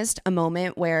recognized a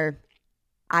moment where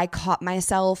I caught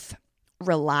myself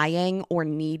relying or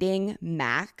needing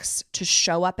Max to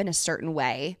show up in a certain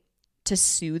way to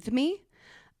soothe me.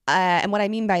 And what I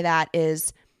mean by that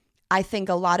is, I think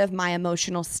a lot of my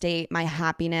emotional state, my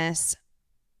happiness,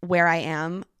 where I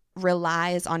am,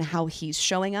 relies on how he's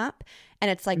showing up. And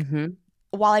it's like,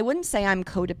 while I wouldn't say I'm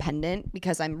codependent,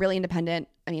 because I'm really independent.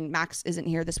 I mean, Max isn't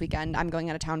here this weekend. I'm going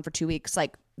out of town for 2 weeks.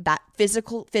 Like, that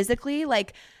physically,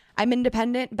 like, I'm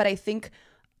independent. But I think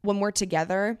when we're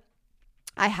together,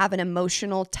 I have an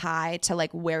emotional tie to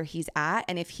like where he's at.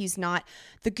 And if he's not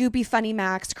the goopy, funny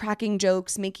Max, cracking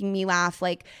jokes, making me laugh,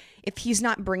 like if he's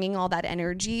not bringing all that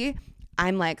energy,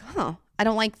 I'm like, I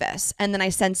don't like this. And then I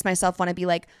sense myself want to be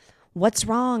like, what's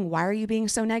wrong? Why are you being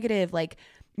so negative? Like,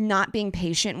 not being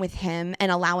patient with him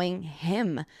and allowing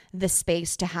him the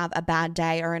space to have a bad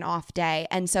day or an off day.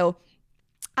 And so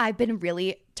I've been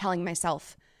really telling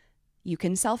myself, you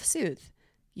can self-soothe.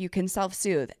 You can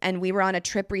self-soothe. And we were on a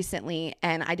trip recently,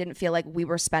 and I didn't feel like we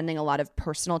were spending a lot of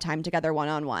personal time together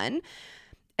one-on-one.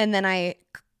 And then I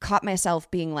caught myself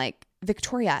being like,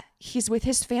 Victoria, he's with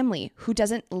his family who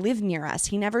doesn't live near us.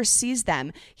 He never sees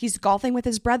them. He's golfing with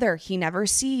his brother. He never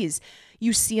sees.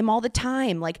 You see him all the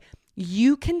time. Like,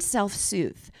 you can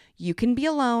self-soothe. You can be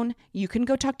alone. You can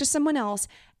go talk to someone else.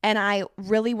 And I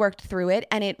really worked through it.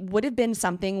 And it would have been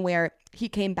something where he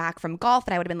came back from golf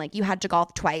and I would have been like, you had to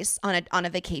golf twice on a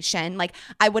vacation. Like,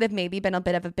 I would have maybe been a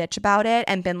bit of a bitch about it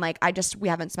and been like, we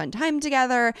haven't spent time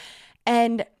together.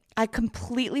 And I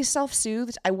completely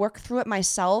self-soothed. I worked through it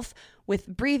myself with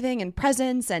breathing and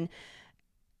presence, and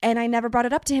I never brought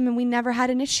it up to him, and we never had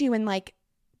an issue. And like,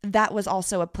 that was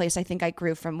also a place I think I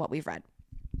grew from what we've read.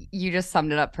 You just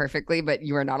summed it up perfectly, but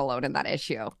you are not alone in that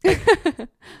issue.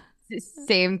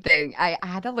 Same thing. I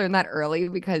had to learn that early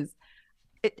because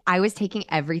I was taking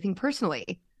everything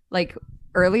personally. Like,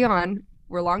 early on,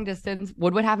 we're long distance.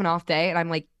 Wood would have an off day, and I'm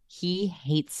like, he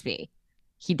hates me.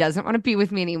 He doesn't want to be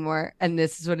with me anymore, and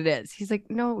this is what it is. He's like,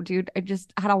 no, dude, I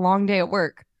just had a long day at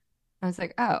work. I was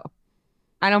like, oh,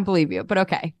 I don't believe you, but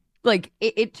okay. Like,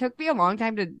 it took me a long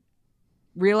time to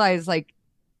realize, like,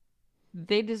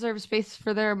 they deserve space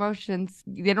for their emotions.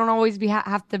 They don't always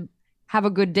have to have a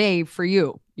good day for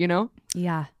you, you know?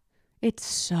 Yeah, it's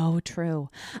so true.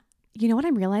 You know what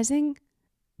I'm realizing?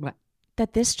 What?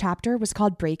 That this chapter was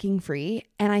called Breaking Free,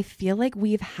 and I feel like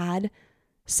we've had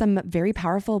some very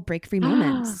powerful break free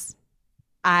moments.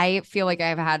 I feel like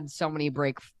I've had so many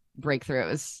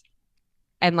breakthroughs.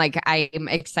 And like, I'm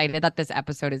excited that this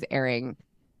episode is airing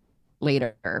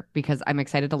later because I'm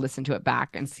excited to listen to it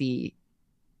back and be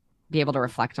able to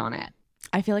reflect on it.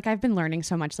 I feel like I've been learning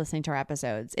so much listening to our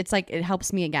episodes. It's like it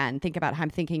helps me again think about how I'm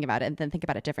thinking about it and then think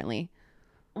about it differently.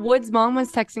 Wood's mom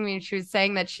was texting me and she was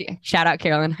saying that shout out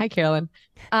Carolyn. Hi, Carolyn.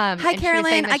 Hi,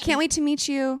 Carolyn. I can't wait to meet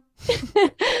you.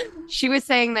 She was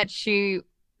saying that she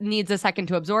needs a second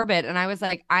to absorb it. And I was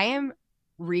like, I am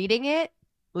reading it,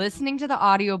 listening to the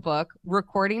audiobook,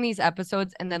 recording these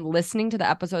episodes, and then listening to the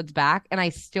episodes back. And I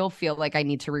still feel like I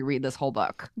need to reread this whole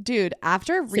book. Dude,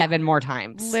 after 7 more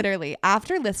times. Literally.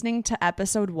 After listening to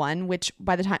episode 1, which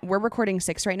by the time we're recording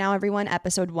 6 right now, everyone,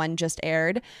 episode 1 just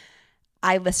aired.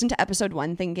 I listened to episode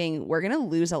 1 thinking we're going to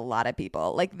lose a lot of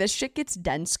people. Like this shit gets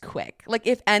dense quick. Like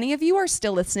if any of you are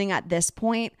still listening at this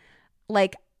point,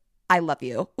 like I love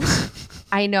you.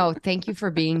 I know. Thank you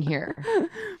for being here.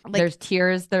 Like, there's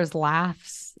tears, there's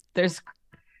laughs, there's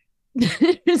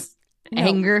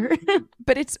anger.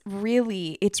 But it's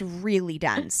really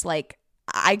dense. Like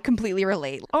I completely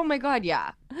relate. Oh my God,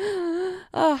 yeah.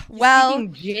 Well,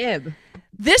 jib.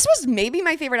 This was maybe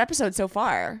my favorite episode so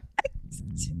far. I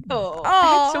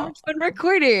had so much fun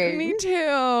recording. Me too.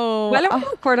 Why don't we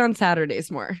record on Saturdays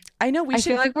more? I know we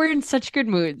should. I feel like we're in such good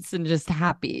moods and just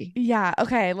happy. Yeah.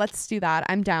 Okay. Let's do that.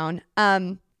 I'm down.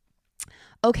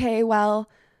 Okay. Well,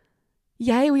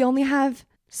 yay. We only have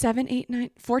 7, 8, 9,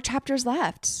 4 chapters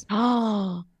left.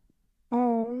 Oh.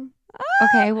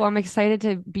 Okay. Well, I'm excited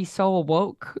to be so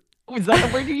awoke. Was that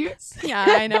the word you used? Yeah,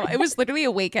 I know. It was literally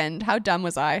awakened. How dumb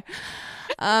was I?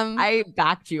 I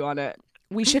backed you on it.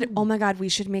 We should, oh my God, we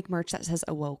should make merch that says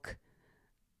awoke.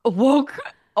 Awoke?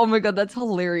 Oh my God, that's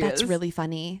hilarious. That's really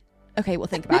funny. Okay, we'll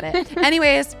think about it.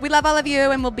 Anyways, we love all of you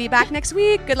and we'll be back next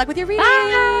week. Good luck with your reading.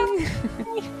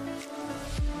 Bye.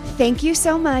 Thank you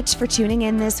so much for tuning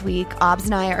in this week. Obs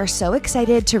and I are so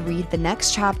excited to read the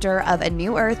next chapter of A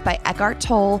New Earth by Eckhart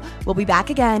Tolle. We'll be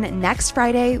back again next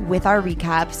Friday with our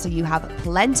recap, so you have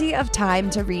plenty of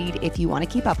time to read if you want to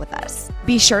keep up with us.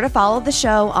 Be sure to follow the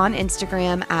show on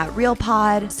Instagram at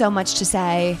RealPod. So Much to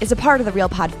Say is a part of the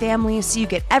RealPod family, so you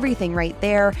get everything right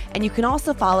there. And you can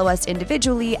also follow us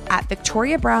individually at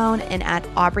Victoria Brown and at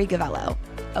Aubrey Gavello.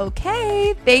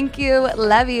 Okay, thank you,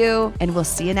 love you, and we'll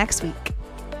see you next week.